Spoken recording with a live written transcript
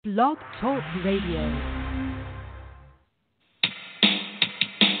Blog Talk Radio.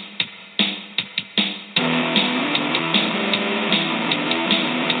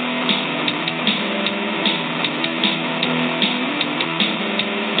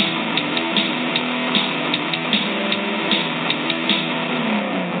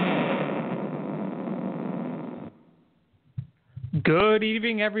 Good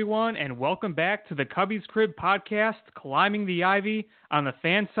evening, everyone, and welcome back to the Cubby's Crib podcast, Climbing the Ivy on the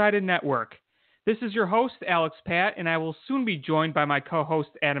Fansided Network. This is your host, Alex Pat, and I will soon be joined by my co-host,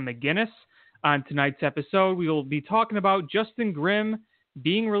 Adam McGinnis. On tonight's episode, we will be talking about Justin Grimm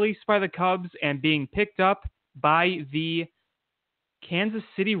being released by the Cubs and being picked up by the Kansas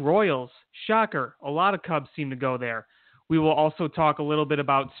City Royals. Shocker, a lot of Cubs seem to go there. We will also talk a little bit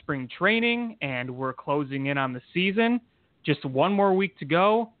about spring training, and we're closing in on the season. Just one more week to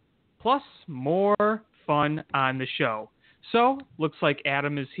go, plus more fun on the show. So, looks like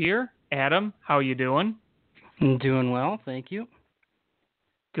Adam is here. Adam, how you doing? I'm doing well, thank you.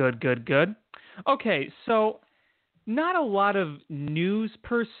 Good. Okay, so not a lot of news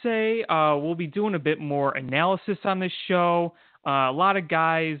per se. We'll be doing a bit more analysis on this show. A lot of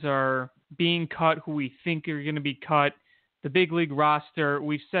guys are being cut who we think are going to be cut. The big league roster,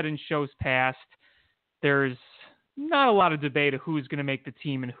 we've said in shows past, there's not a lot of debate of who's going to make the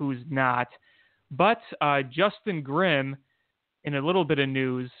team and who's not. But Justin Grimm, in a little bit of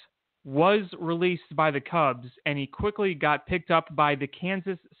news, was released by the Cubs, and he quickly got picked up by the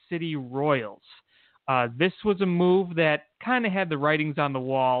Kansas City Royals. This was a move that kind of had the writings on the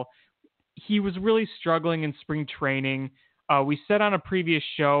wall. He was really struggling in spring training. We said on a previous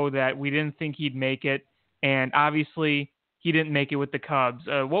show that we didn't think he'd make it, and obviously he didn't make it with the Cubs.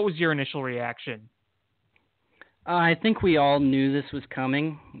 What was your initial reaction? I think we all knew this was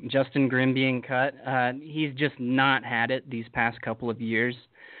coming, Justin Grimm being cut. He's just not had it these past couple of years.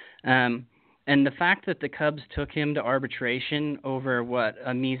 And the fact that the Cubs took him to arbitration over,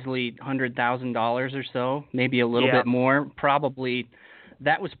 a measly $100,000 or so, maybe a little bit more,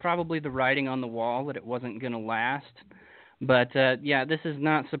 that was probably the writing on the wall that it wasn't going to last. But, this is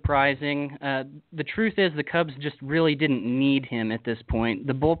not surprising. The truth is the Cubs just really didn't need him at this point.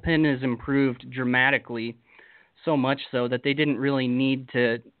 The bullpen has improved dramatically, so much so that they didn't really need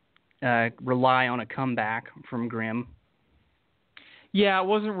to rely on a comeback from Grimm. Yeah, it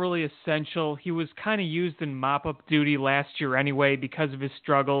wasn't really essential. He was kind of used in mop-up duty last year anyway because of his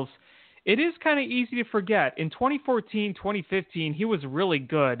struggles. It is kind of easy to forget. In 2014, 2015, he was really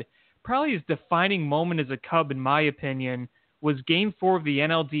good. Probably his defining moment as a Cub, in my opinion, was Game 4 of the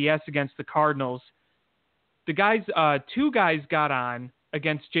NLDS against the Cardinals. The guys, two guys got on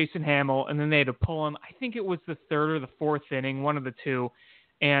against Jason Hamill, and then they had to pull him. I think it was the third or the fourth inning, one of the two,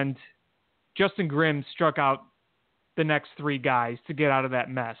 and Justin Grimm struck out the next three guys to get out of that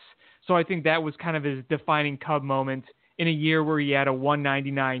mess. So I think that was kind of his defining Cub moment in a year where he had a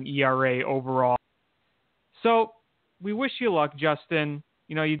 1.99 ERA overall. So we wish you luck, Justin.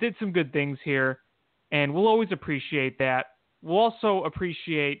 You know, you did some good things here, and we'll always appreciate that. We'll also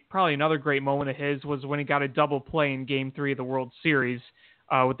appreciate probably another great moment of his was when he got a double play in Game 3 of the World Series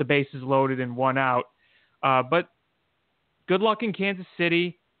with the bases loaded and one out. But good luck in Kansas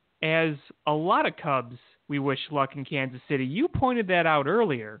City. As a lot of Cubs, we wish luck in Kansas City. You pointed that out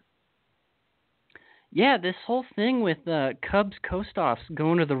earlier. Yeah, this whole thing with Cubs Kostoffs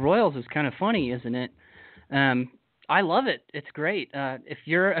going to the Royals is kind of funny, isn't it? I love it. It's great. If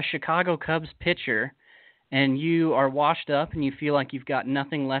you're a Chicago Cubs pitcher and you are washed up and you feel like you've got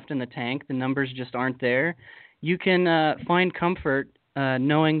nothing left in the tank, the numbers just aren't there, you can find comfort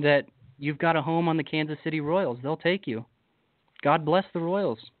knowing that you've got a home on the Kansas City Royals. They'll take you. God bless the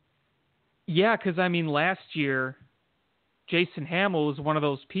Royals. Yeah, because, I mean, last year, Jason Hamill was one of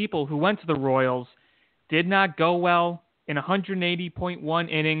those people who went to the Royals, did not go well in 180.1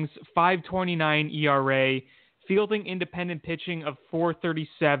 innings, 5.29 ERA, fielding independent pitching of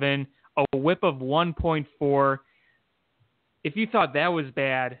 437, a whip of 1.4. If you thought that was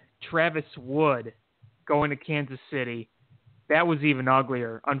bad, Travis Wood going to Kansas City, that was even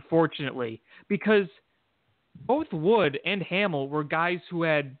uglier, unfortunately, because both Wood and Hamill were guys who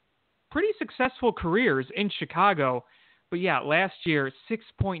had pretty successful careers in Chicago. But yeah, last year,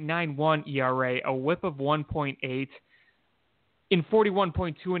 6.91 ERA, a whip of 1.8 in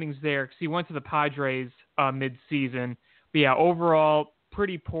 41.2 innings there because he went to the Padres mid-season. But yeah, overall,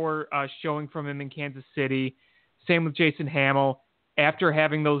 pretty poor showing from him in Kansas City. Same with Jason Hamill. After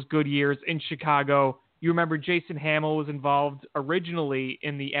having those good years in Chicago, you remember Jason Hamill was involved originally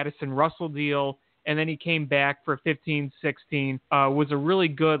in the Addison Russell deal, and then he came back for 15-16, was a really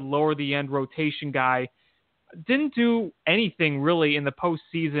good lower-the-end rotation guy. didn't do anything really in the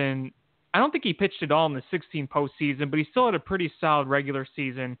postseason. I don't think he pitched at all in the 16 postseason, but he still had a pretty solid regular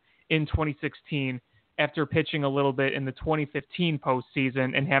season in 2016 after pitching a little bit in the 2015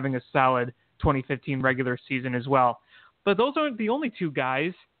 postseason and having a solid 2015 regular season as well. But those aren't the only two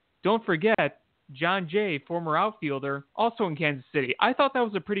guys. Don't forget Jon Jay, former outfielder, also in Kansas City. I thought that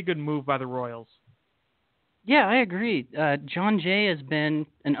was a pretty good move by the Royals. Yeah, I agree. Jon Jay has been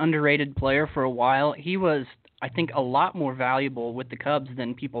an underrated player for a while. He was, I think, a lot more valuable with the Cubs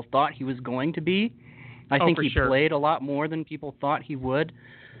than people thought he was going to be. I think he played a lot more than people thought he would.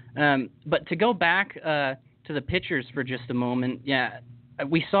 But to go back to the pitchers for just a moment, yeah,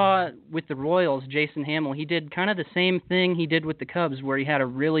 we saw with the Royals, Jason Hammel, he did kind of the same thing he did with the Cubs, where he had a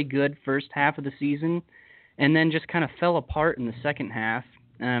really good first half of the season and then just kind of fell apart in the second half.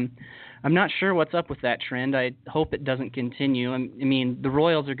 I'm not sure what's up with that trend. I hope it doesn't continue. I mean, the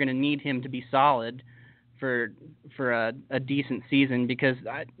Royals are going to need him to be solid for a decent season because,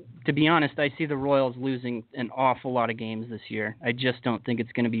 to be honest, I see the Royals losing an awful lot of games this year. I just don't think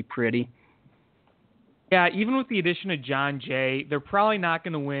it's going to be pretty. Yeah, even with the addition of Jon Jay, they're probably not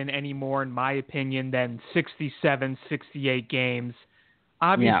going to win any more, in my opinion, than 67, 68 games.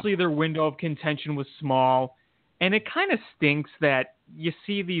 Obviously, Their window of contention was small, and it kind of stinks that you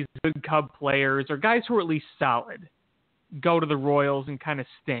see these good Cub players or guys who are at least solid go to the Royals and kind of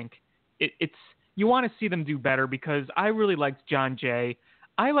stink. It's you want to see them do better because I really liked Jon Jay.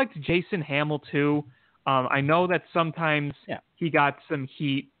 I liked Jason Hammel too. I know that sometimes he got some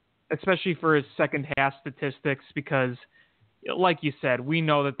heat, especially for his second half statistics because, like you said, we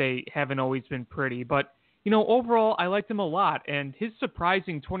know that they haven't always been pretty. But, overall, I liked him a lot. And his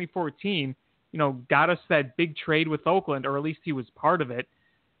surprising 2014 got us that big trade with Oakland, or at least he was part of it.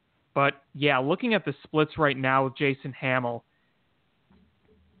 But, yeah, looking at the splits right now with Jason Hammel,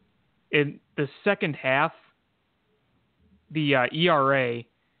 in the second half, the ERA,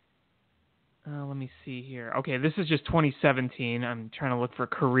 let me see here. Okay, this is just 2017. I'm trying to look for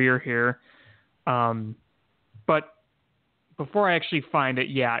career here. But before I actually find it,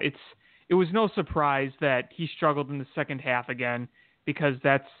 it was no surprise that he struggled in the second half again because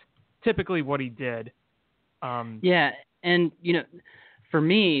that's typically what he did. And for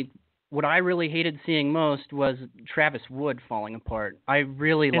me, what I really hated seeing most was Travis Wood falling apart. I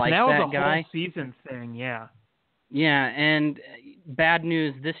really liked that guy. That was a whole season thing, yeah. Yeah, and bad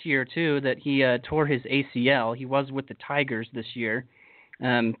news this year, too, that he tore his ACL. He was with the Tigers this year.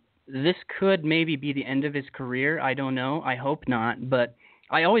 This could maybe be the end of his career. I don't know. I hope not. But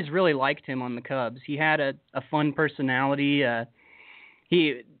I always really liked him on the Cubs. He had a fun personality.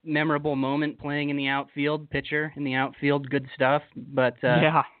 Memorable moment playing in the outfield, pitcher in the outfield, good stuff. But,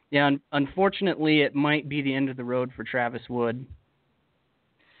 unfortunately, it might be the end of the road for Travis Wood.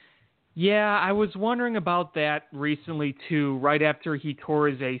 Yeah, I was wondering about that recently, too, right after he tore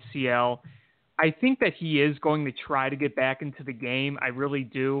his ACL. I think that he is going to try to get back into the game. I really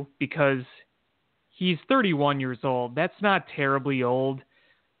do, because he's 31 years old. That's not terribly old,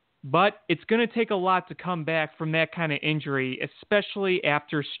 but it's going to take a lot to come back from that kind of injury, especially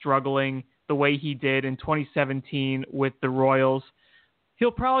after struggling the way he did in 2017 with the Royals. He'll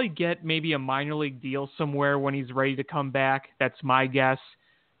probably get maybe a minor league deal somewhere when he's ready to come back. That's my guess.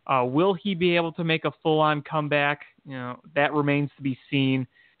 Will he be able to make a full-on comeback? That remains to be seen.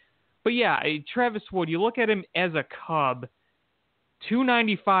 But Travis Wood, you look at him as a Cub,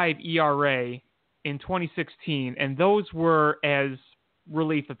 2.95 ERA in 2016, and those were as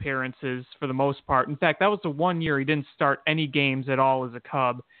relief appearances for the most part. In fact, that was the 1 year he didn't start any games at all as a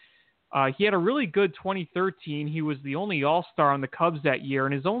Cub. He had a really good 2013. He was the only All-Star on the Cubs that year.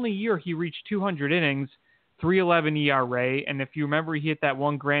 In his only year, he reached 200 innings. 3.11 ERA, and if you remember, he hit that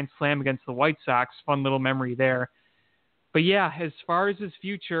one grand slam against the White Sox. Fun little memory there. But as far as his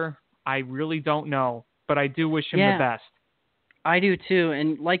future, I really don't know, but I do wish him the best. I do too,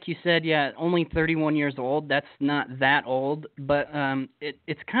 and like you said, only 31 years old. That's not that old, but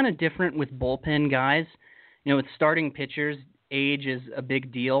it's kind of different with bullpen guys. With starting pitchers, age is a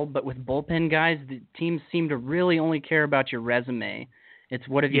big deal, but with bullpen guys, the teams seem to really only care about your resume. It's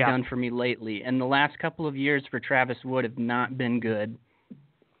what have you done for me lately? And the last couple of years for Travis Wood have not been good.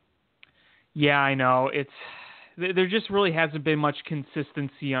 Yeah, I know. There just really hasn't been much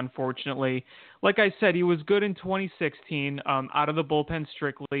consistency, unfortunately. Like I said, he was good in 2016 out of the bullpen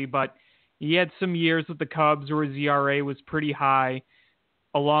strictly, but he had some years with the Cubs where his ERA was pretty high,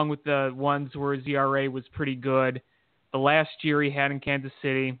 along with the ones where his ERA was pretty good. The last year he had in Kansas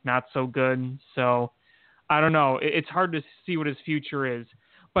City, not so good. So I don't know. It's hard to see what his future is.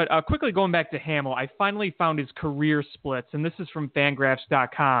 But quickly going back to Hammel, I finally found his career splits, and this is from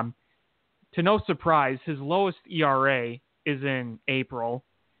Fangraphs.com. to no surprise, his lowest ERA is in April.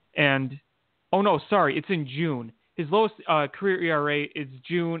 And, oh no, sorry, it's in June. His lowest career ERA is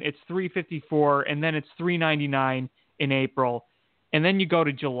June. It's 3.54, and then it's 3.99 in April. And then you go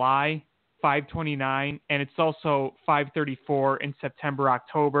to July, 5.29, and it's also 5.34 in September,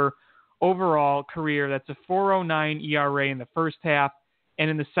 October. Overall career, that's a 4.09 ERA in the first half, and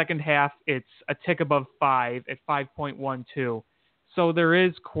in the second half, it's a tick above 5 at 5.12. So there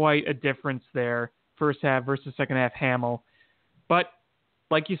is quite a difference there, first half versus second half Hamill. But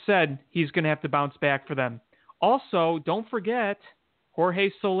like you said, he's going to have to bounce back for them. Also, don't forget,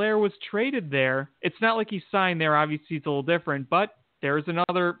 Jorge Soler was traded there. It's not like he signed there. Obviously, it's a little different, but there's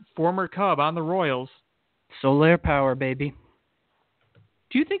another former Cub on the Royals. Soler power, baby.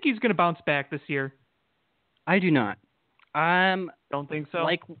 Do you think he's going to bounce back this year? I do not. Don't think so?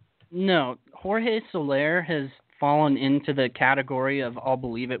 No. Jorge Soler has fallen into the category of I'll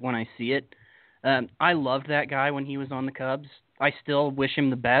believe it when I see it. I loved that guy when he was on the Cubs. I still wish him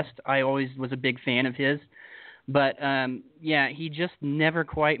the best. I always was a big fan of his. But, he just never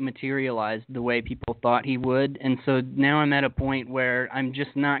quite materialized the way people thought he would. And so now I'm at a point where I'm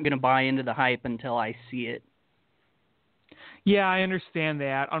just not going to buy into the hype until I see it. Yeah, I understand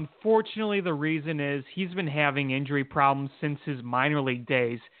that. Unfortunately, the reason is he's been having injury problems since his minor league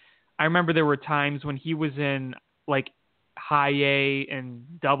days. I remember there were times when he was in, high A and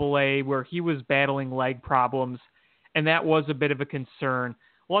double A where he was battling leg problems, and that was a bit of a concern.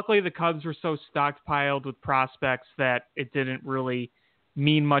 Luckily, the Cubs were so stockpiled with prospects that it didn't really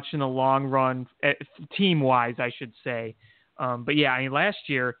mean much in the long run, team-wise, I should say. Last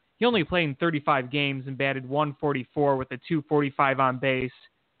year, he only played in 35 games and batted 144 with a 245 on base,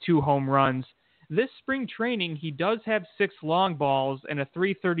 2 home runs. This spring training, he does have 6 long balls and a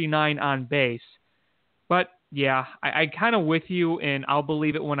 339 on base. But, yeah, I kind of with you, and I'll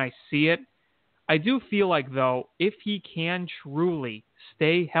believe it when I see it. I do feel like, though, if he can truly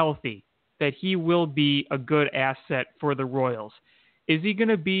stay healthy, that he will be a good asset for the Royals. Is he going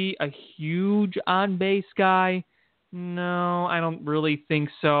to be a huge on-base guy? No, I don't really think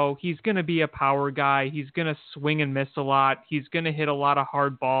so. He's going to be a power guy. He's going to swing and miss a lot. He's going to hit a lot of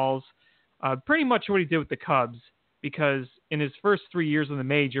hard balls. Pretty much what he did with the Cubs, because in his first 3 years in the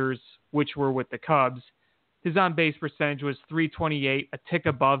majors, which were with the Cubs, his on-base percentage was .328, a tick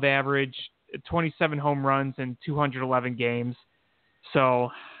above average, 27 home runs in 211 games. So,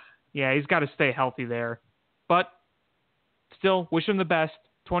 yeah, he's got to stay healthy there. But still, wish him the best.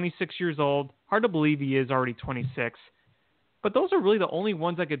 26 years old. Hard to believe he is already 26. But those are really the only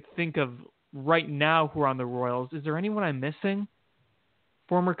ones I could think of right now who are on the Royals. Is there anyone I'm missing?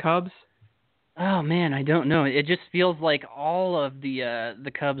 Former Cubs? Oh, man, I don't know. It just feels like all of the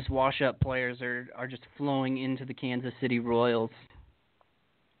Cubs wash-up players are just flowing into the Kansas City Royals.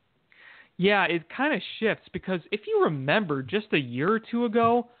 Yeah, it kind of shifts because if you remember just a year or two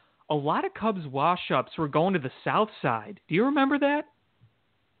ago, a lot of Cubs wash-ups were going to the South Side. Do you remember that?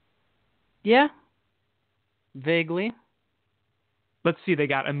 Yeah, vaguely. Let's see, they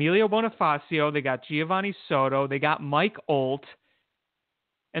got Emilio Bonifacio, they got Giovanni Soto, they got Mike Olt,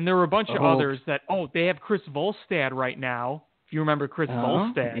 and there were a bunch of others that, they have Chris Volstad right now, if you remember Chris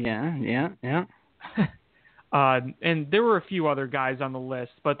Volstad. Yeah. And there were a few other guys on the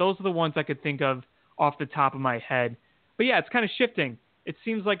list, but those are the ones I could think of off the top of my head. But yeah, it's kind of shifting. It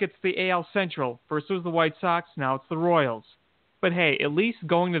seems like it's the AL Central. First it was the White Sox, now it's the Royals. But hey, at least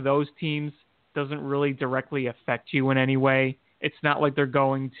going to those teams doesn't really directly affect you in any way. It's not like they're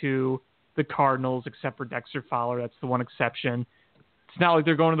going to the Cardinals, except for Dexter Fowler. That's the one exception. It's not like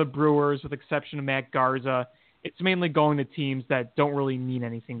they're going to the Brewers, with the exception of Matt Garza. It's mainly going to teams that don't really mean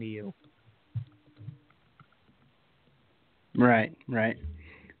anything to you. Right.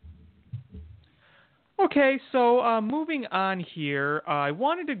 Okay, so moving on here, I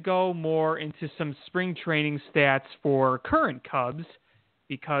wanted to go more into some spring training stats for current Cubs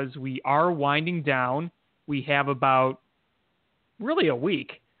because we are winding down. We have about really a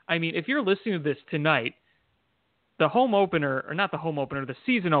week. I mean, if you're listening to this tonight, the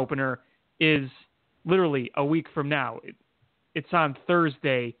season opener is literally a week from now. It's on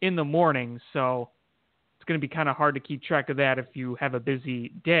Thursday in the morning, so it's going to be kind of hard to keep track of that if you have a busy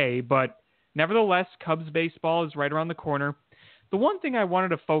day, but nevertheless, Cubs baseball is right around the corner. The one thing I wanted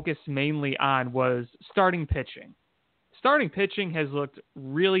to focus mainly on was starting pitching. Starting pitching has looked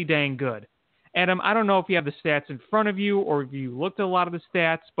really dang good. Adam, I don't know if you have the stats in front of you or if you looked at a lot of the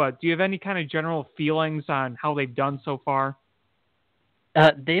stats, but do you have any kind of general feelings on how they've done so far?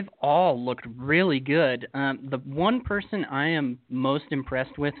 They've all looked really good. The one person I am most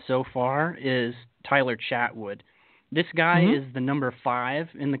impressed with so far is Tyler Chatwood. This guy is the number 5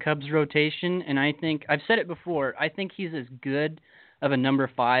 in the Cubs rotation, and I think, I've said it before, I think he's as good of a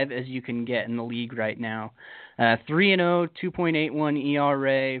number 5 as you can get in the league right now. 3-0, 2.81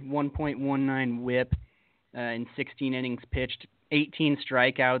 ERA, 1.19 WHIP in 16 innings pitched, 18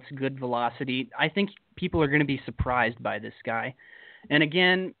 strikeouts, good velocity. I think people are going to be surprised by this guy. And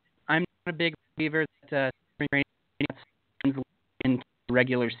again, I'm not a big believer that spring training in the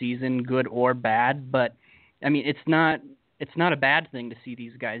regular season, good or bad, but I mean, it's not a bad thing to see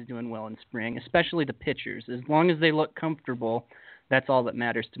these guys doing well in spring, especially the pitchers. As long as they look comfortable, that's all that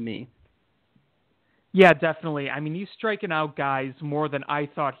matters to me. Yeah, definitely. I mean, he's striking out guys more than I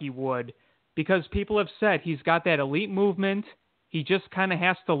thought he would because people have said he's got that elite movement. He just kind of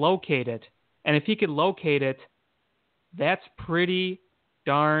has to locate it. And if he can locate it, that's pretty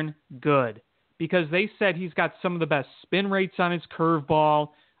darn good because they said he's got some of the best spin rates on his curveball.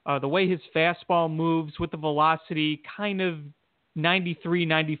 The way his fastball moves with the velocity, kind of 93,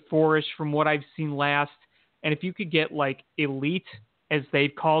 94-ish from what I've seen last. And if you could get like elite, as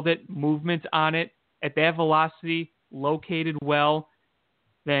they've called it, movement on it at that velocity, located well,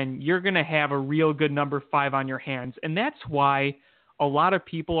 then you're going to have a real good number 5 on your hands. And that's why a lot of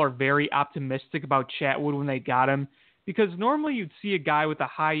people are very optimistic about Chatwood when they got him, because normally you'd see a guy with a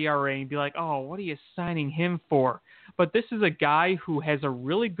high ERA and be like, oh, what are you signing him for? But this is a guy who has a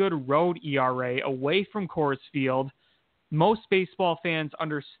really good road ERA away from Coors Field. Most baseball fans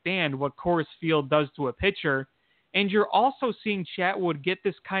understand what Coors Field does to a pitcher, and you're also seeing Chatwood get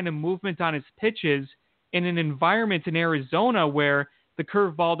this kind of movement on his pitches in an environment in Arizona where the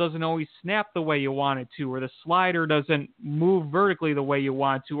curveball doesn't always snap the way you want it to, or the slider doesn't move vertically the way you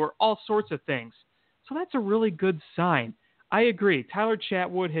want to, or all sorts of things. So that's a really good sign. I agree. Tyler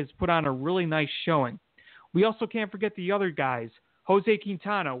Chatwood has put on a really nice showing. We also can't forget the other guys. Jose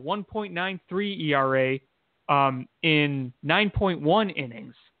Quintana, 1.93 ERA in 9.1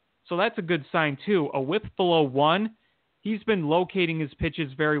 innings. So that's a good sign, too. A whip below 1. He's been locating his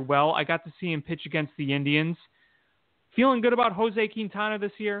pitches very well. I got to see him pitch against the Indians. Feeling good about Jose Quintana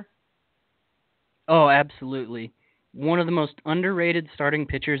this year? Oh, absolutely. One of the most underrated starting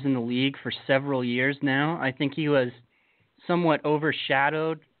pitchers in the league for several years now. I think he was somewhat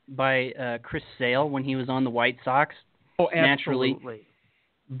overshadowed by Chris Sale when he was on the White Sox. Oh, naturally. Absolutely.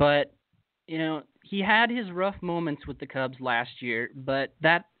 But, you know, he had his rough moments with the Cubs last year, but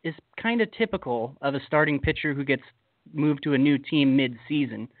that is kind of typical of a starting pitcher who gets moved to a new team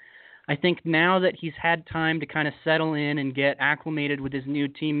mid-season. I think now that he's had time to kind of settle in and get acclimated with his new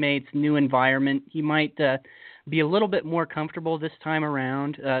teammates, new environment, he might be a little bit more comfortable this time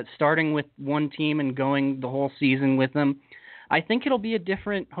around, starting with one team and going the whole season with them. I think it'll be a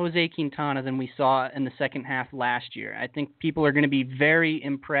different Jose Quintana than we saw in the second half last year. I think people are going to be very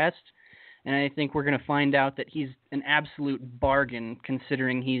impressed, and I think we're going to find out that he's an absolute bargain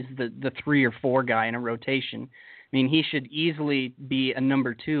considering he's the 3 or 4 guy in a rotation. I mean, he should easily be a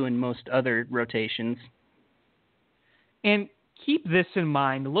number 2 in most other rotations. And keep this in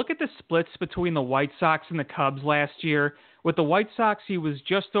mind. Look at the splits between the White Sox and the Cubs last year. With the White Sox, he was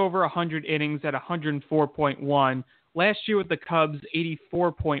just over 100 innings at 104.1. Last year with the Cubs,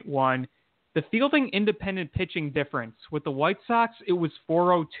 84.1. The fielding independent pitching difference. With the White Sox, it was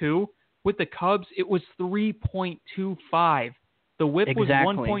 402. With the Cubs, it was 3.25. The whip was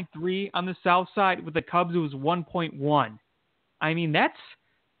 1.3 on the south side. With the Cubs, it was 1.1. I mean, that's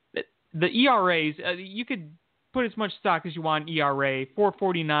the ERAs. You could put as much stock as you want in ERA.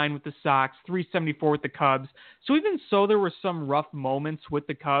 4.49 with the Sox, 3.74 with the Cubs. So even so, there were some rough moments with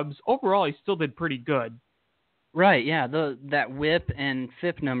the Cubs. Overall, he still did pretty good. Right, yeah. That whip and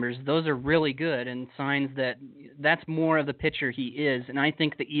FIP numbers, those are really good and signs that that's more of the pitcher he is. And I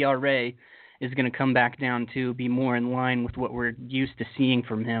think the ERA is going to come back down to be more in line with what we're used to seeing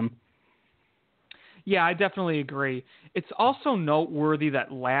from him. Yeah, I definitely agree. It's also noteworthy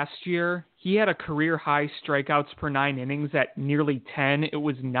that last year he had a career high strikeouts per 9 innings at nearly 10. It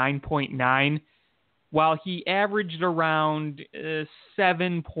was 9.9, while he averaged around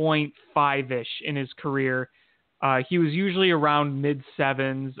 7.5-ish in his career. He was usually around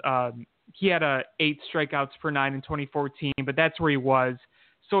mid-sevens. He had 8 strikeouts per 9 in 2014, but that's where he was.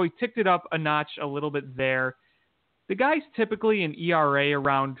 So he ticked it up a notch a little bit there. The guy's typically an ERA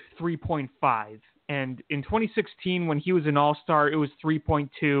around 3.5. And in 2016, when he was an All-Star, it was 3.2.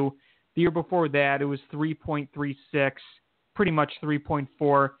 The year before that, it was 3.36, pretty much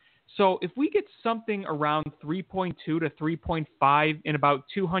 3.4. So if we get something around 3.2 to 3.5 in about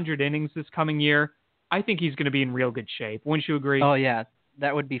 200 innings this coming year, I think he's going to be in real good shape. Wouldn't you agree? Oh, yeah.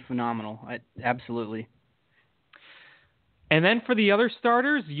 That would be phenomenal. Absolutely. And then for the other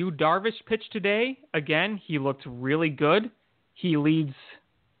starters, Yu Darvish pitched today. Again, he looked really good. He leads,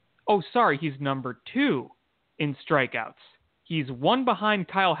 he's number 2 in strikeouts. He's 1 behind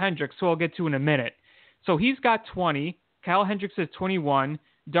Kyle Hendricks, who I'll get to in a minute. So he's got 20. Kyle Hendricks has 21.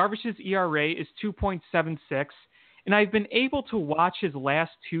 Darvish's ERA is 2.76. And I've been able to watch his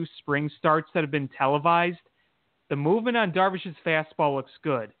last 2 spring starts that have been televised. The movement on Darvish's fastball looks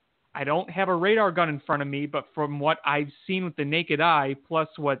good. I don't have a radar gun in front of me, but from what I've seen with the naked eye, plus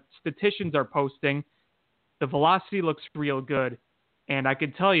what statisticians are posting, the velocity looks real good. And I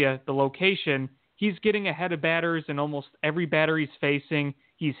can tell you, the location, he's getting ahead of batters in almost every batter he's facing.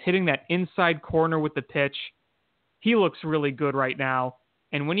 He's hitting that inside corner with the pitch. He looks really good right now.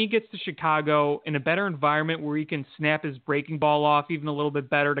 And when he gets to Chicago in a better environment where he can snap his breaking ball off even a little bit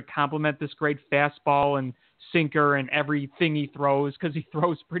better to complement this great fastball and sinker and everything he throws, because he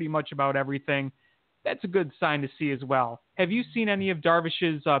throws pretty much about everything, that's a good sign to see as well. Have you seen any of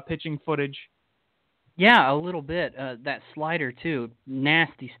Darvish's pitching footage? Yeah, a little bit. That slider, too.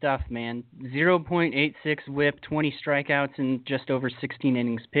 Nasty stuff, man. 0.86 whip, 20 strikeouts in just over 16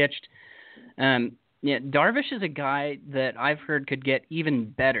 innings pitched. Yeah, Darvish is a guy that I've heard could get even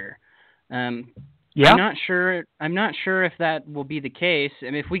better. Yeah. I'm not sure if that will be the case. I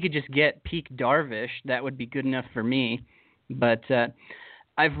mean, if we could just get peak Darvish, that would be good enough for me. But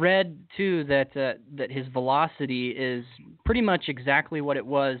I've read too that his velocity is pretty much exactly what it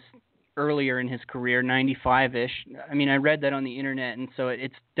was earlier in his career, 95-ish. I mean, I read that on the internet, and so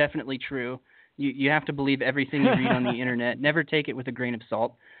it's definitely true. You have to believe everything you read on the internet. Never take it with a grain of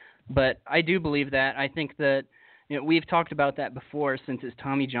salt. But I do believe that. I think that we've talked about that before since his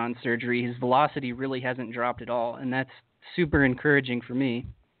Tommy John surgery. His velocity really hasn't dropped at all, and that's super encouraging for me.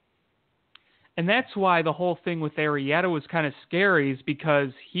 And that's why the whole thing with Arrieta was kind of scary, is because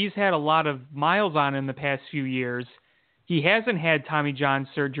he's had a lot of miles on him the past few years. He hasn't had Tommy John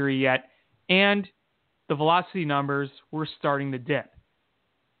surgery yet, and the velocity numbers were starting to dip.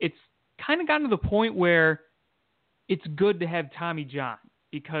 It's kind of gotten to the point where it's good to have Tommy John,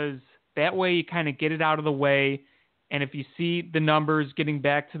 because that way you kind of get it out of the way. And if you see the numbers getting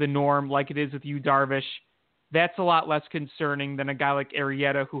back to the norm like it is with Yu Darvish, that's a lot less concerning than a guy like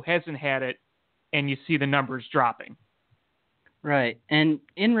Arrieta who hasn't had it and you see the numbers dropping. Right. And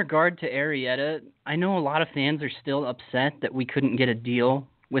in regard to Arrieta, I know a lot of fans are still upset that we couldn't get a deal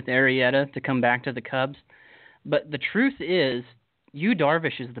with Arrieta to come back to the Cubs. But the truth is, Yu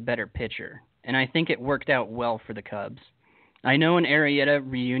Darvish is the better pitcher, and I think it worked out well for the Cubs. I know an Arrieta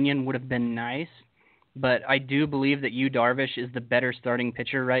reunion would have been nice, but I do believe that Yu Darvish is the better starting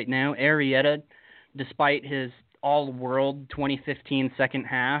pitcher right now. Arrieta, despite his all-world 2015 second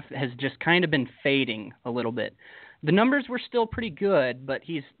half, has just kind of been fading a little bit. The numbers were still pretty good, but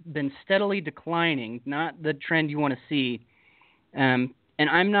he's been steadily declining, not the trend you want to see. And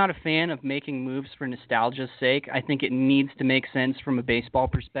I'm not a fan of making moves for nostalgia's sake. I think it needs to make sense from a baseball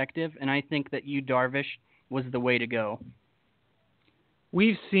perspective, and I think that Yu Darvish was the way to go.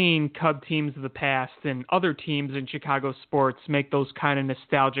 We've seen Cub teams of the past and other teams in Chicago sports make those kind of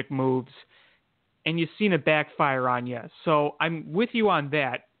nostalgic moves, and you've seen it backfire on you. So I'm with you on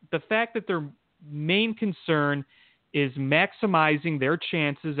that. The fact that their main concern is maximizing their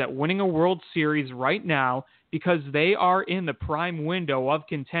chances at winning a World Series right now because they are in the prime window of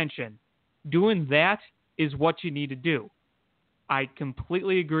contention. Doing that is what you need to do. I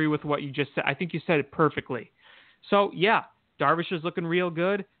completely agree with what you just said. I think you said it perfectly. So, yeah, Darvish is looking real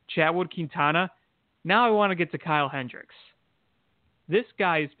good. Chatwood, Quintana. Now I want to get to Kyle Hendricks. This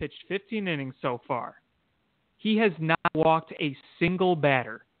guy has pitched 15 innings so far. He has not walked a single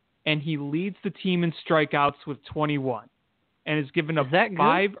batter, and he leads the team in strikeouts with 21 and has given up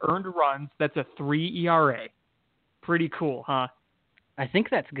 5 earned runs. That's a 3 ERA. Pretty cool, huh? I think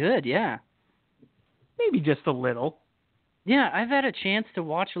that's good, yeah. Maybe just a little. Yeah, I've had a chance to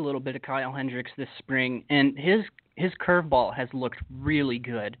watch a little bit of Kyle Hendricks this spring, and his curveball has looked really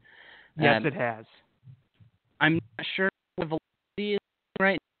good. Yes, it has. I'm not sure what velocity is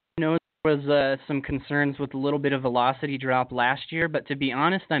right now. I know there was some concerns with a little bit of velocity drop last year, but to be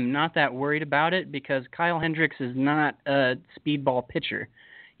honest, I'm not that worried about it because Kyle Hendricks is not a speedball pitcher.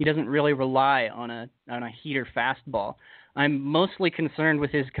 He doesn't really rely on a heater fastball. I'm mostly concerned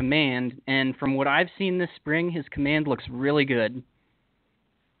with his command, and from what I've seen this spring, his command looks really good.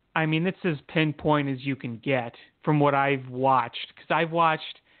 I mean, it's as pinpoint as you can get from what I've watched. Because I've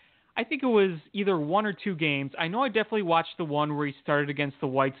watched, I think it was either 1 or 2 games. I know I definitely watched the one where he started against the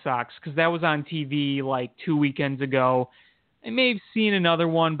White Sox because that was on TV like 2 weekends ago. I may have seen another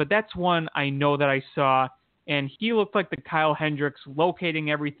one, but that's one I know that I saw. And he looked like the Kyle Hendricks,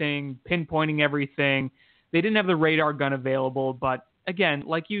 locating everything, pinpointing everything. They didn't have the radar gun available, but again,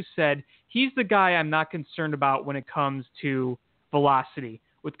 like you said, he's the guy I'm not concerned about when it comes to velocity.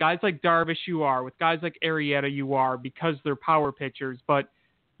 With guys like Darvish, you are. With guys like Arrieta, you are, because they're power pitchers. But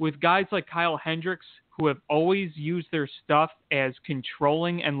with guys like Kyle Hendricks, who have always used their stuff as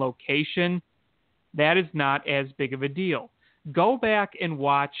controlling and location, that is not as big of a deal. Go back and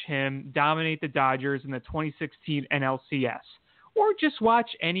watch him dominate the Dodgers in the 2016 NLCS, or just watch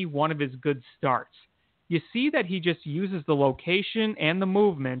any one of his good starts. You see that he just uses the location and the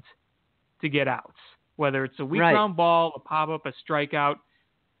movement to get outs, whether it's a weak ground ball, a pop-up, a strikeout.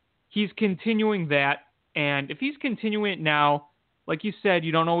 He's continuing that, and if he's continuing it now, like you said,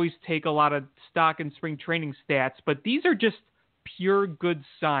 you don't always take a lot of stock in spring training stats, but these are just pure good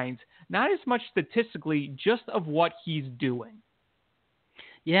signs, not as much statistically, just of what he's doing.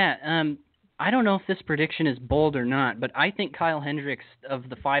 Yeah, I don't know if this prediction is bold or not, but I think Kyle Hendricks, of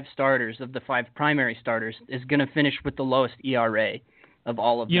the 5 primary starters, is going to finish with the lowest ERA of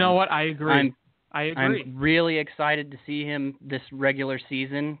all of them. You know what? I agree. I'm really excited to see him this regular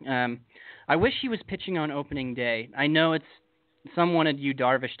season. I wish he was pitching on opening day. I know some wanted Yu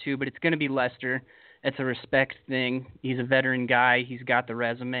Darvish too, but it's going to be Lester. It's a respect thing. He's a veteran guy. He's got the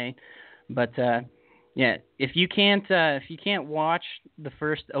resume. But yeah, if you can't watch the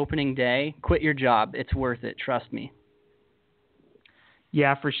first opening day, quit your job. It's worth it. Trust me.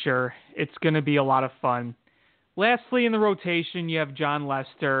 Yeah, for sure. It's going to be a lot of fun. Lastly, in the rotation, you have Jon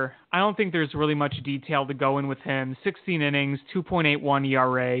Lester. I don't think there's really much detail to go in with him. 16 innings, 2.81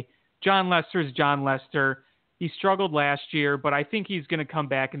 ERA. Jon Lester's Jon Lester. He struggled last year, but I think he's going to come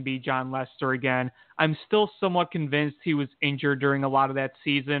back and be Jon Lester again. I'm still somewhat convinced he was injured during a lot of that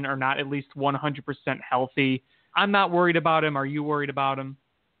season, or not at least 100% healthy. I'm not worried about him. Are you worried about him?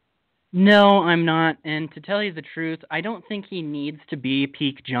 No, I'm not. And to tell you the truth, I don't think he needs to be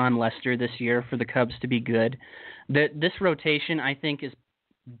peak Jon Lester this year for the Cubs to be good. This rotation, I think, is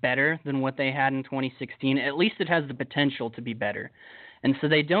better than what they had in 2016. At least it has the potential to be better. And so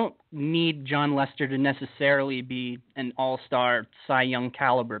they don't need Jon Lester to necessarily be an all-star Cy Young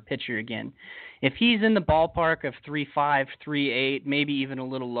caliber pitcher again. If he's in the ballpark of 3.5, 3.8, maybe even a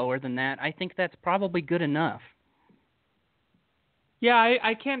little lower than that, I think that's probably good enough. Yeah,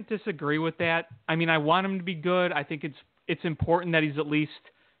 I can't disagree with that. I mean, I want him to be good. I think it's important that he's at least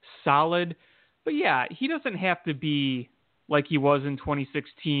solid. But yeah, he doesn't have to be like he was in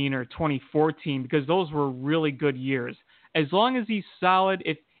 2016 or 2014, because those were really good years. As long as he's solid,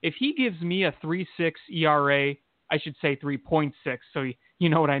 if he gives me a 3.6 ERA, I should say 3.6, so you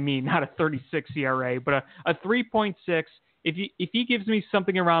know what I mean, not a 36 ERA, but a 3.6, if he gives me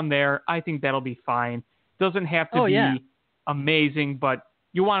something around there, I think that'll be fine. Doesn't have to be amazing, but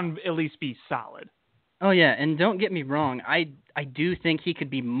you want him to at least be solid. Oh, yeah, and don't get me wrong, I do think he could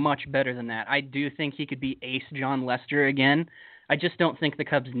be much better than that. I do think he could be ace Jon Lester again. I just don't think the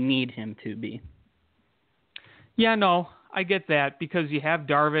Cubs need him to be. Yeah, no, I get that, because you have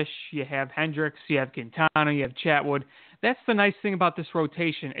Darvish, you have Hendricks, you have Quintana, you have Chatwood. That's the nice thing about this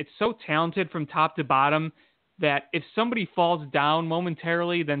rotation. It's so talented from top to bottom that if somebody falls down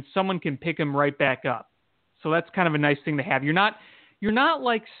momentarily, then someone can pick him right back up. So that's kind of a nice thing to have. You're not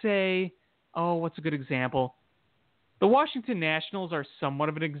like, say, what's a good example? The Washington Nationals are somewhat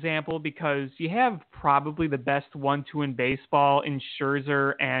of an example, because you have probably the best 1-2 in baseball in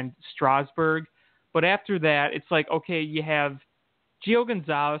Scherzer and Strasburg. But after that, it's like, okay, you have Gio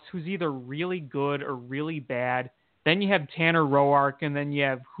Gonzalez, who's either really good or really bad. Then you have Tanner Roark, and then you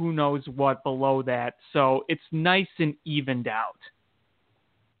have who knows what below that. So it's nice and evened out.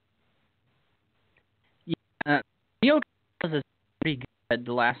 Yeah, Gio Gonzalez is pretty good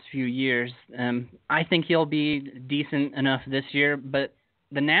the last few years. I think he'll be decent enough this year, but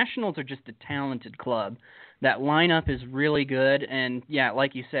the Nationals are just a talented club. That lineup is really good, and yeah,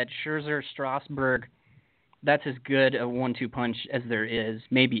 like you said, Scherzer, Strasburg, that's as good a 1-2 punch as there is,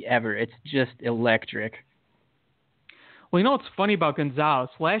 maybe ever. It's just electric. Well, you know what's funny about Gonzalez?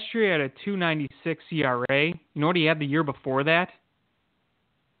 Last year he had a 2.96 ERA. You know what he had the year before that?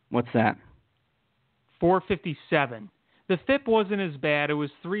 What's that? 4.57. The FIP wasn't as bad. It was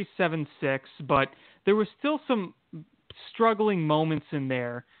 3.76, but there was still some struggling moments in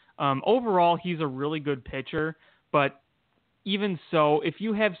there. Overall, he's a really good pitcher, but even so, if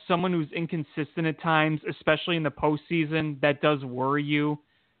you have someone who's inconsistent at times, especially in the postseason, that does worry you.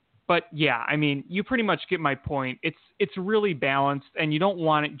 But yeah, I mean, you pretty much get my point. It's really balanced, and you don't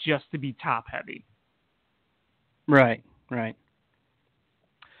want it just to be top heavy. Right.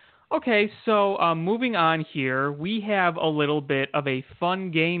 Okay, so moving on here, we have a little bit of a fun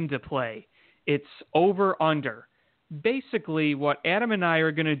game to play. It's over-under. basically what Adam and I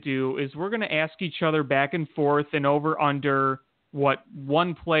are going to do is we're going to ask each other back and forth and over under what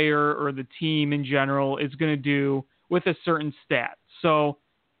one player or the team in general is going to do with a certain stat. So,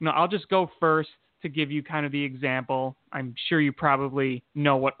 I'll just go first to give you kind of the example. I'm sure you probably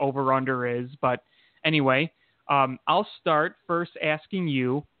know what over under is, but anyway, I'll start first asking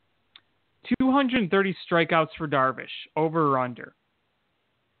you 230 strikeouts for Darvish, over or under?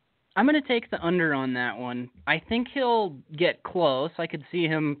 I'm going to take the under on that one. I think he'll get close. I could see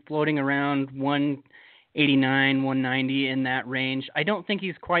him floating around 189, 190 in that range. I don't think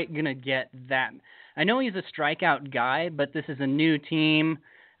he's quite going to get that. I know he's a strikeout guy, but this is a new team.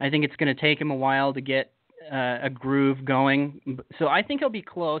 I think it's going to take him a while to get a groove going. So I think he'll be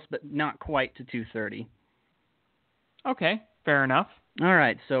close, but not quite to 230. Okay, fair enough. All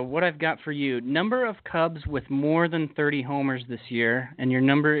right, so what I've got for you, number of Cubs with more than 30 homers this year, and your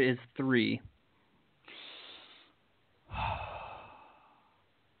number is 3.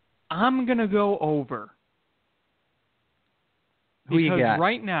 I'm going to go over. Who you got? Because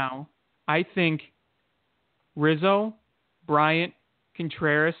right now, I think Rizzo, Bryant,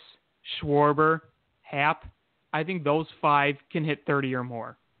 Contreras, Schwarber, Happ, I think those 5 can hit 30 or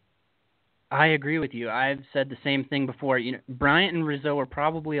more. I agree with you. I've said the same thing before. Bryant and Rizzo are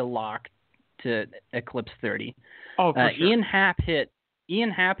probably a lock to eclipse 30. Oh, for sure. Ian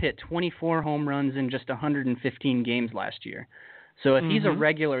Happ hit 24 home runs in just 115 games last year. So if he's a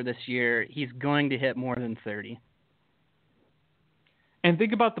regular this year, he's going to hit more than 30. And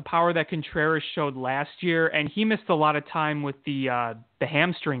think about the power that Contreras showed last year, and he missed a lot of time with the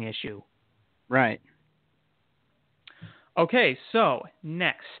hamstring issue. Right. Okay, so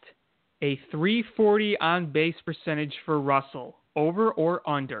next. A 340 on base percentage for Russell. Over or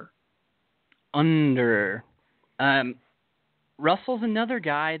under? Under. Russell's another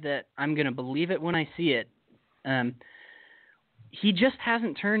guy that I'm going to believe it when I see it. He just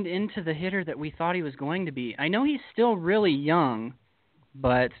hasn't turned into the hitter that we thought he was going to be. I know he's still really young,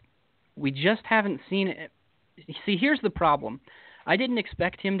 but we just haven't seen it. See, here's the problem. I didn't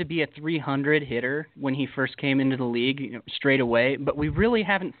expect him to be a 300 hitter when he first came into the league straight away, but we really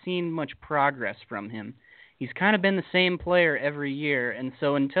haven't seen much progress from him. He's kind of been the same player every year, and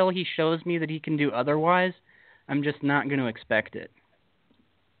so until he shows me that he can do otherwise, I'm just not going to expect it.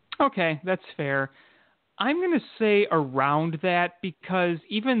 Okay, that's fair. I'm going to say around that because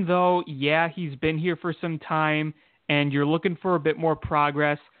even though, he's been here for some time and you're looking for a bit more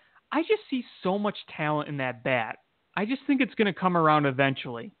progress, I just see so much talent in that bat. I just think it's going to come around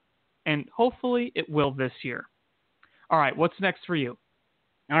eventually, and hopefully it will this year. All right, what's next for you?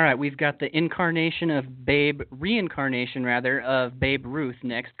 All right, we've got the reincarnation of Babe Ruth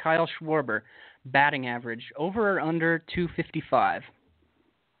next. Kyle Schwarber, batting average, over or under 255?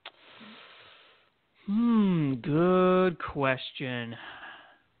 Good question.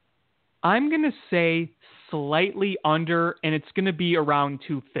 I'm going to say slightly under, and it's going to be around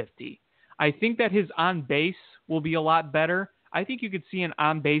 250. I think that his on base will be a lot better. I think you could see an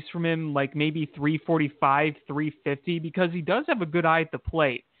on base from him like maybe 345, 350 because he does have a good eye at the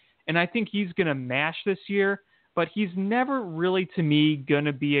plate. And I think he's going to mash this year, but he's never really, to me, going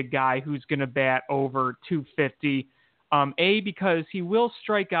to be a guy who's going to bat over 250. A, because he will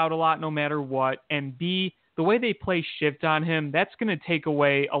strike out a lot no matter what, and B, the way they play shift on him, that's going to take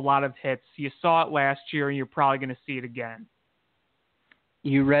away a lot of hits. You saw it last year, and you're probably going to see it again.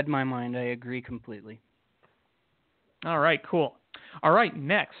 You read my mind. I agree completely. All right, cool. All right,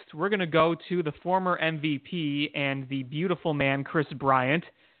 next, we're going to go to the former MVP and the beautiful man, Kris Bryant.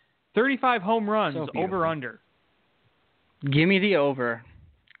 35 home runs, over under. Give me the over.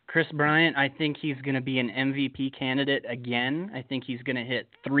 Kris Bryant, I think he's going to be an MVP candidate again. I think he's going to hit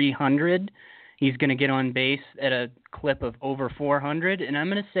 300. He's going to get on base at a clip of over 400, and I'm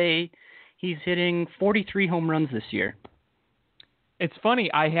going to say he's hitting 43 home runs this year. It's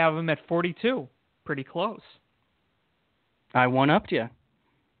funny, I have him at 42. Pretty close. I one-upped you.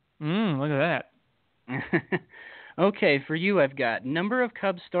 Look at that. Okay, for you I've got number of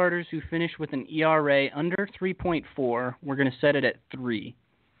Cubs starters who finish with an ERA under 3.4. We're going to set it at 3.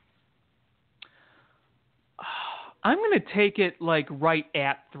 I'm going to take it like right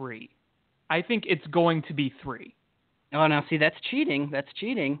at 3. I think it's going to be 3. Oh, now see, that's cheating. That's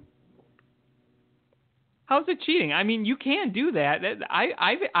cheating. How's it cheating? I mean, you can do that.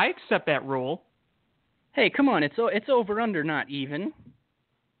 I accept that rule. Hey, come on. It's over under, not even.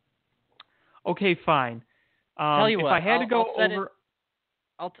 Okay, fine. Tell you if what, I had to go over,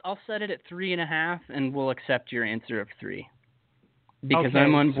 I'll set it at 3.5, and we'll accept your answer of 3. Because okay,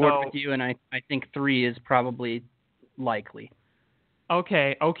 I'm on board with you, and I think 3 is probably likely.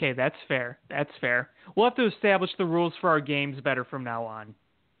 Okay, that's fair. That's fair. We'll have to establish the rules for our games better from now on.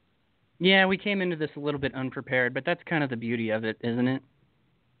 Yeah, we came into this a little bit unprepared, but that's kind of the beauty of it, isn't it?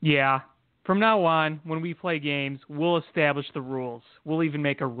 Yeah. From now on, when we play games, we'll establish the rules. We'll even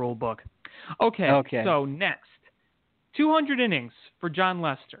make a rule book. Okay. So next, 200 innings for Jon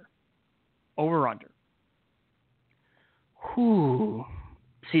Lester. Over under. Whew.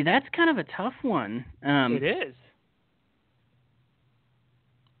 See, that's kind of a tough one. It is.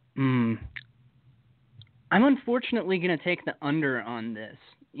 I'm unfortunately going to take the under on this.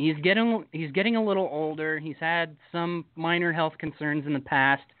 He's getting a little older. He's had some minor health concerns in the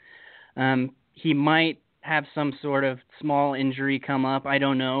past. He might have some sort of small injury come up. I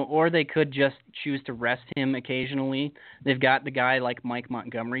don't know. Or they could just choose to rest him occasionally. They've got the guy like Mike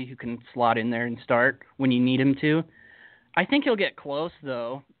Montgomery who can slot in there and start when you need him to. I think he'll get close,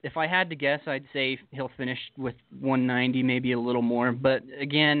 though. If I had to guess, I'd say he'll finish with 190, maybe a little more. But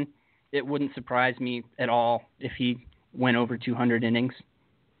again, it wouldn't surprise me at all if he went over 200 innings.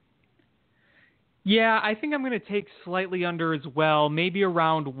 Yeah, I think I'm going to take slightly under as well, maybe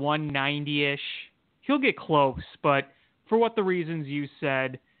around 190-ish. He'll get close, but for what the reasons you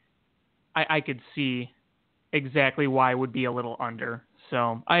said, I could see exactly why it would be a little under.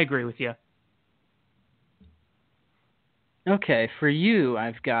 So I agree with you. Okay, for you,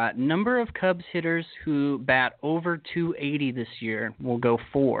 I've got number of Cubs hitters who bat over 280 this year. We'll go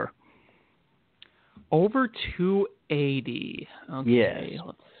 4. Over 280. Okay, yes.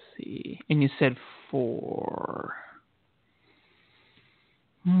 Let's see. And you said 4.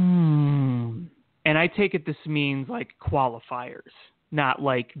 And I take it this means like qualifiers, not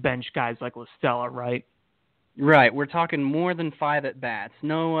like bench guys like La Stella, right? Right. We're talking more than 5 at bats.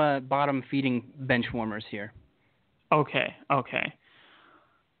 No bottom feeding bench warmers here. Okay.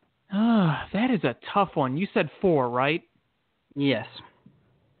 That is a tough one. You said 4, right? Yes.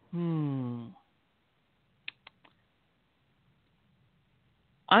 I'm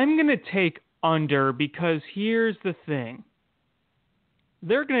going to take under because here's the thing.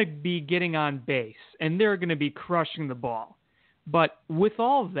 They're going to be getting on base, and they're going to be crushing the ball. But with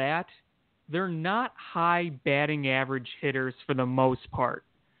all that, they're not high batting average hitters for the most part.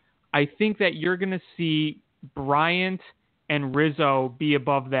 I think that you're going to see Bryant and Rizzo be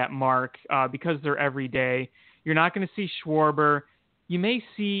above that mark because they're everyday. You're not going to see Schwarber. You may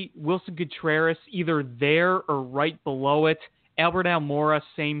see Wilson Contreras either there or right below it. Albert Almora,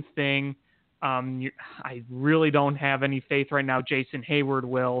 same thing. I really don't have any faith right now Jason Hayward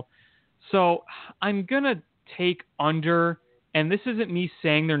will. So I'm going to take under, and this isn't me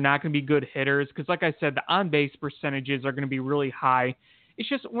saying they're not going to be good hitters, because like I said, the on-base percentages are going to be really high. It's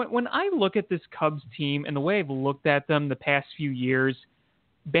just when I look at this Cubs team and the way I've looked at them the past few years,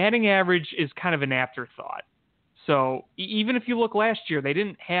 batting average is kind of an afterthought. So even if you look last year, they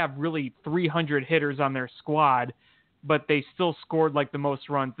didn't have really 300 hitters on their squad, but they still scored like the most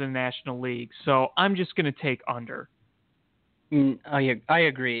runs in the National League. So I'm just going to take under. I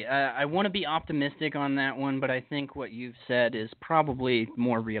agree. I want to be optimistic on that one, but I think what you've said is probably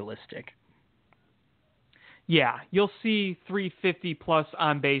more realistic. Yeah, you'll see 350 plus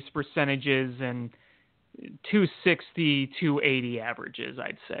on base percentages and 260, 280 averages,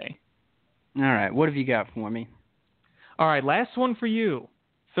 I'd say. All right, what have you got for me? All right, last one for you.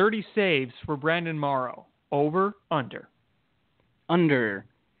 30 saves for Brandon Morrow. Over, under? Under.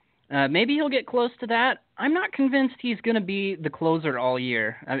 Maybe he'll get close to that. I'm not convinced he's going to be the closer all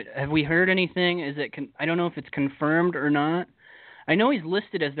year. Have we heard anything? I don't know if it's confirmed or not. I know he's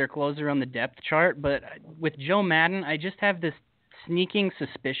listed as their closer on the depth chart, but with Joe Maddon, I just have this sneaking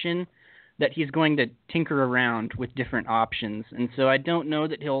suspicion that he's going to tinker around with different options. And so I don't know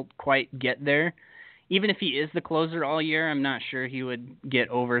that he'll quite get there. Even if he is the closer all year, I'm not sure he would get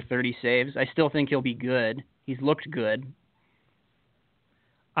over 30 saves. I still think he'll be good. He's looked good.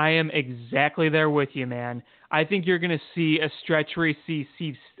 I am exactly there with you, man. I think you're going to see a stretch where you see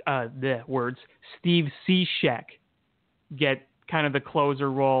Steve Cishek get kind of the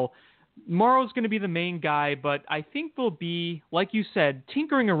closer role. Morrow's going to be the main guy, but I think they'll be, like you said,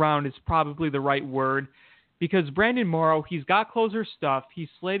 tinkering around is probably the right word, because Brandon Morrow, he's got closer stuff. He's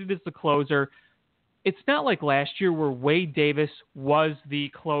slated as the closer. It's not like last year where Wade Davis was the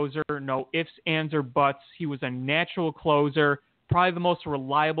closer. No ifs, ands, or buts. He was a natural closer, probably the most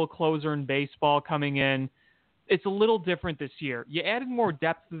reliable closer in baseball coming in. It's a little different this year. You added more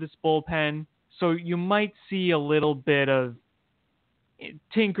depth to this bullpen, so you might see a little bit of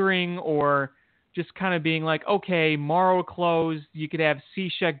tinkering or just kind of being like, okay, Morrow closed. You could have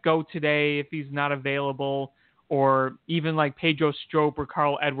Cishek go today if he's not available, or even like Pedro Strop or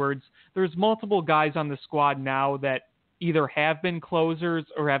Carl Edwards. There's multiple guys on the squad now that either have been closers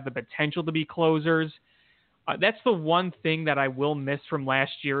or have the potential to be closers. That's the one thing that I will miss from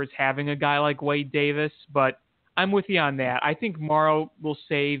last year is having a guy like Wade Davis, but I'm with you on that. I think Morrow will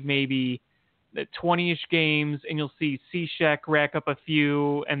save maybe 20-ish games, and you'll see Cishek rack up a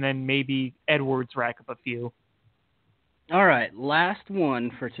few, and then maybe Edwards rack up a few. All right, last one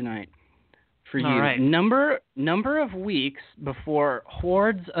for tonight. For you, All right. number of weeks before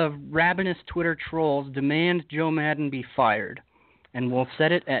hordes of ravenous Twitter trolls demand Joe Madden be fired, and we'll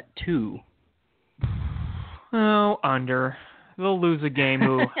set it at 2. Oh, under. They'll lose a game.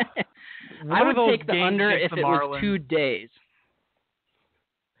 Who? I would take the under if it was 2 days.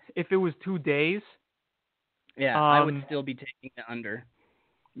 If it was 2 days? Yeah, I would still be taking the under.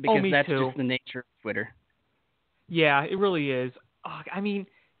 Because that's too. just the nature of Twitter. Yeah, it really is. I mean,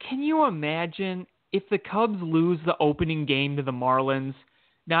 can you imagine if the Cubs lose the opening game to the Marlins?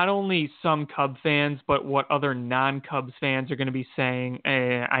 Not only some Cub fans, but what other non-Cubs fans are going to be saying,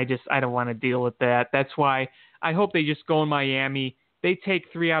 I don't want to deal with that. That's why I hope they just go in Miami. They take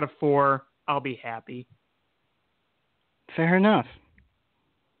 3 out of 4. I'll be happy. Fair enough.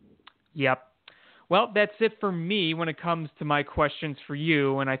 Yep. Well, that's it for me when it comes to my questions for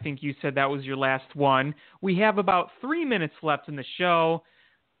you, and I think you said that was your last one. We have about 3 minutes left in the show.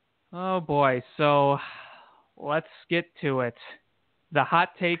 Oh, boy. So let's get to it. The hot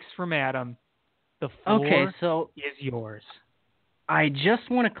takes from Adam. The floor is yours. I just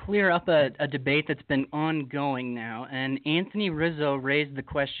want to clear up a debate that's been ongoing now, and Anthony Rizzo raised the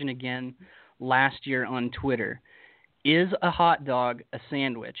question again last year on Twitter. Is a hot dog a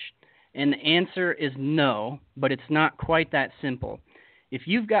sandwich? And the answer is no, but it's not quite that simple. If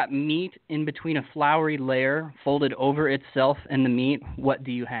you've got meat in between a floury layer folded over itself and the meat, what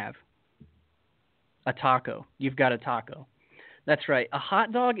do you have? A taco. You've got a taco. That's right. A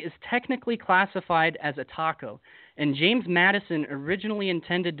hot dog is technically classified as a taco. And James Madison originally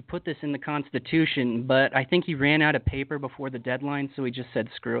intended to put this in the Constitution, but I think he ran out of paper before the deadline, so he just said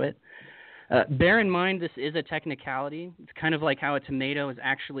screw it. Bear in mind this is a technicality. It's kind of like how a tomato is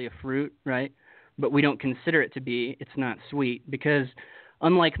actually a fruit, right? But we don't consider it to be. It's not sweet because,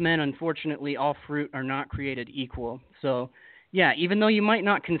 unlike men, unfortunately, all fruit are not created equal. So, yeah, even though you might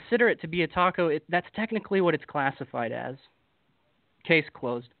not consider it to be a taco, that's technically what it's classified as. Case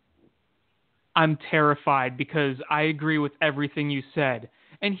closed. I'm terrified because I agree with everything you said.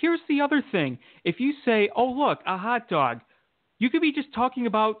 And here's the other thing. If you say, oh, look, a hot dog, you could be just talking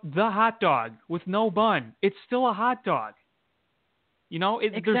about the hot dog with no bun. It's still a hot dog. You know,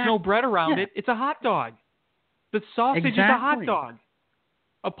 Exactly. There's no bread around it. It's a hot dog. The sausage is a hot dog.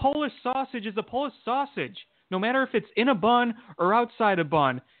 A Polish sausage is a Polish sausage, no matter if it's in a bun or outside a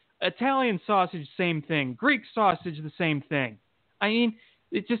bun. Italian sausage, same thing. Greek sausage, the same thing. I mean,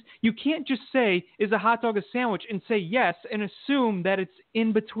 you can't just say, is a hot dog a sandwich, and say yes and assume that it's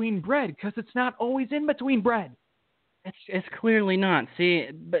in between bread, because it's not always in between bread. It's clearly not. See,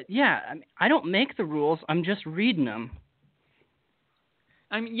 but yeah, I don't make the rules. I'm just reading them.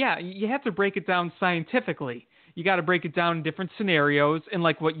 I mean, yeah, you have to break it down scientifically. You got to break it down in different scenarios, and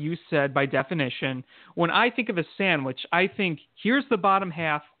like what you said, by definition, when I think of a sandwich, I think here's the bottom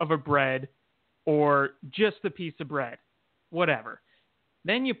half of a bread, or just a piece of bread, whatever.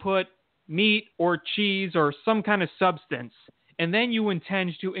 Then you put meat or cheese or some kind of substance, and then you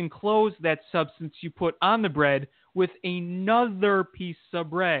intend to enclose that substance you put on the bread with another piece of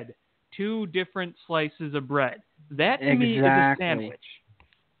bread, 2 different slices of bread. That to me is a sandwich.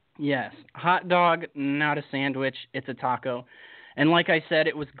 Yes. Hot dog, not a sandwich. It's a taco. And like I said,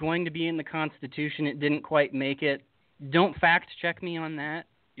 it was going to be in the Constitution. It didn't quite make it. Don't fact check me on that.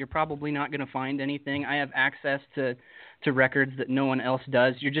 You're probably not going to find anything. I have access to records that no one else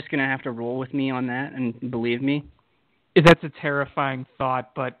does. You're just going to have to roll with me on that and believe me. That's a terrifying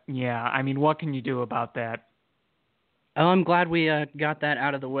thought, but yeah, I mean, what can you do about that? Oh, I'm glad we got that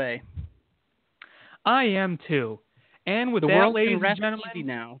out of the way. I am too. And with the that, world ladies can rest and gentlemen, easy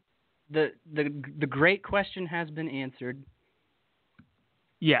now. The great question has been answered.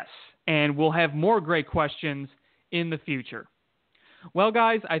 Yes, and we'll have more great questions in the future. Well,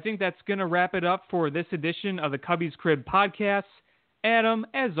 guys, I think that's going to wrap it up for this edition of the Cubby's Crib podcast. Adam,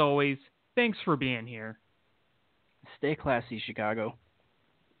 as always, thanks for being here. Stay classy, Chicago.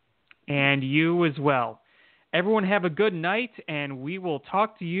 And you as well. Everyone have a good night, and we will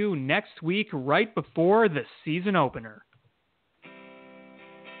talk to you next week right before the season opener.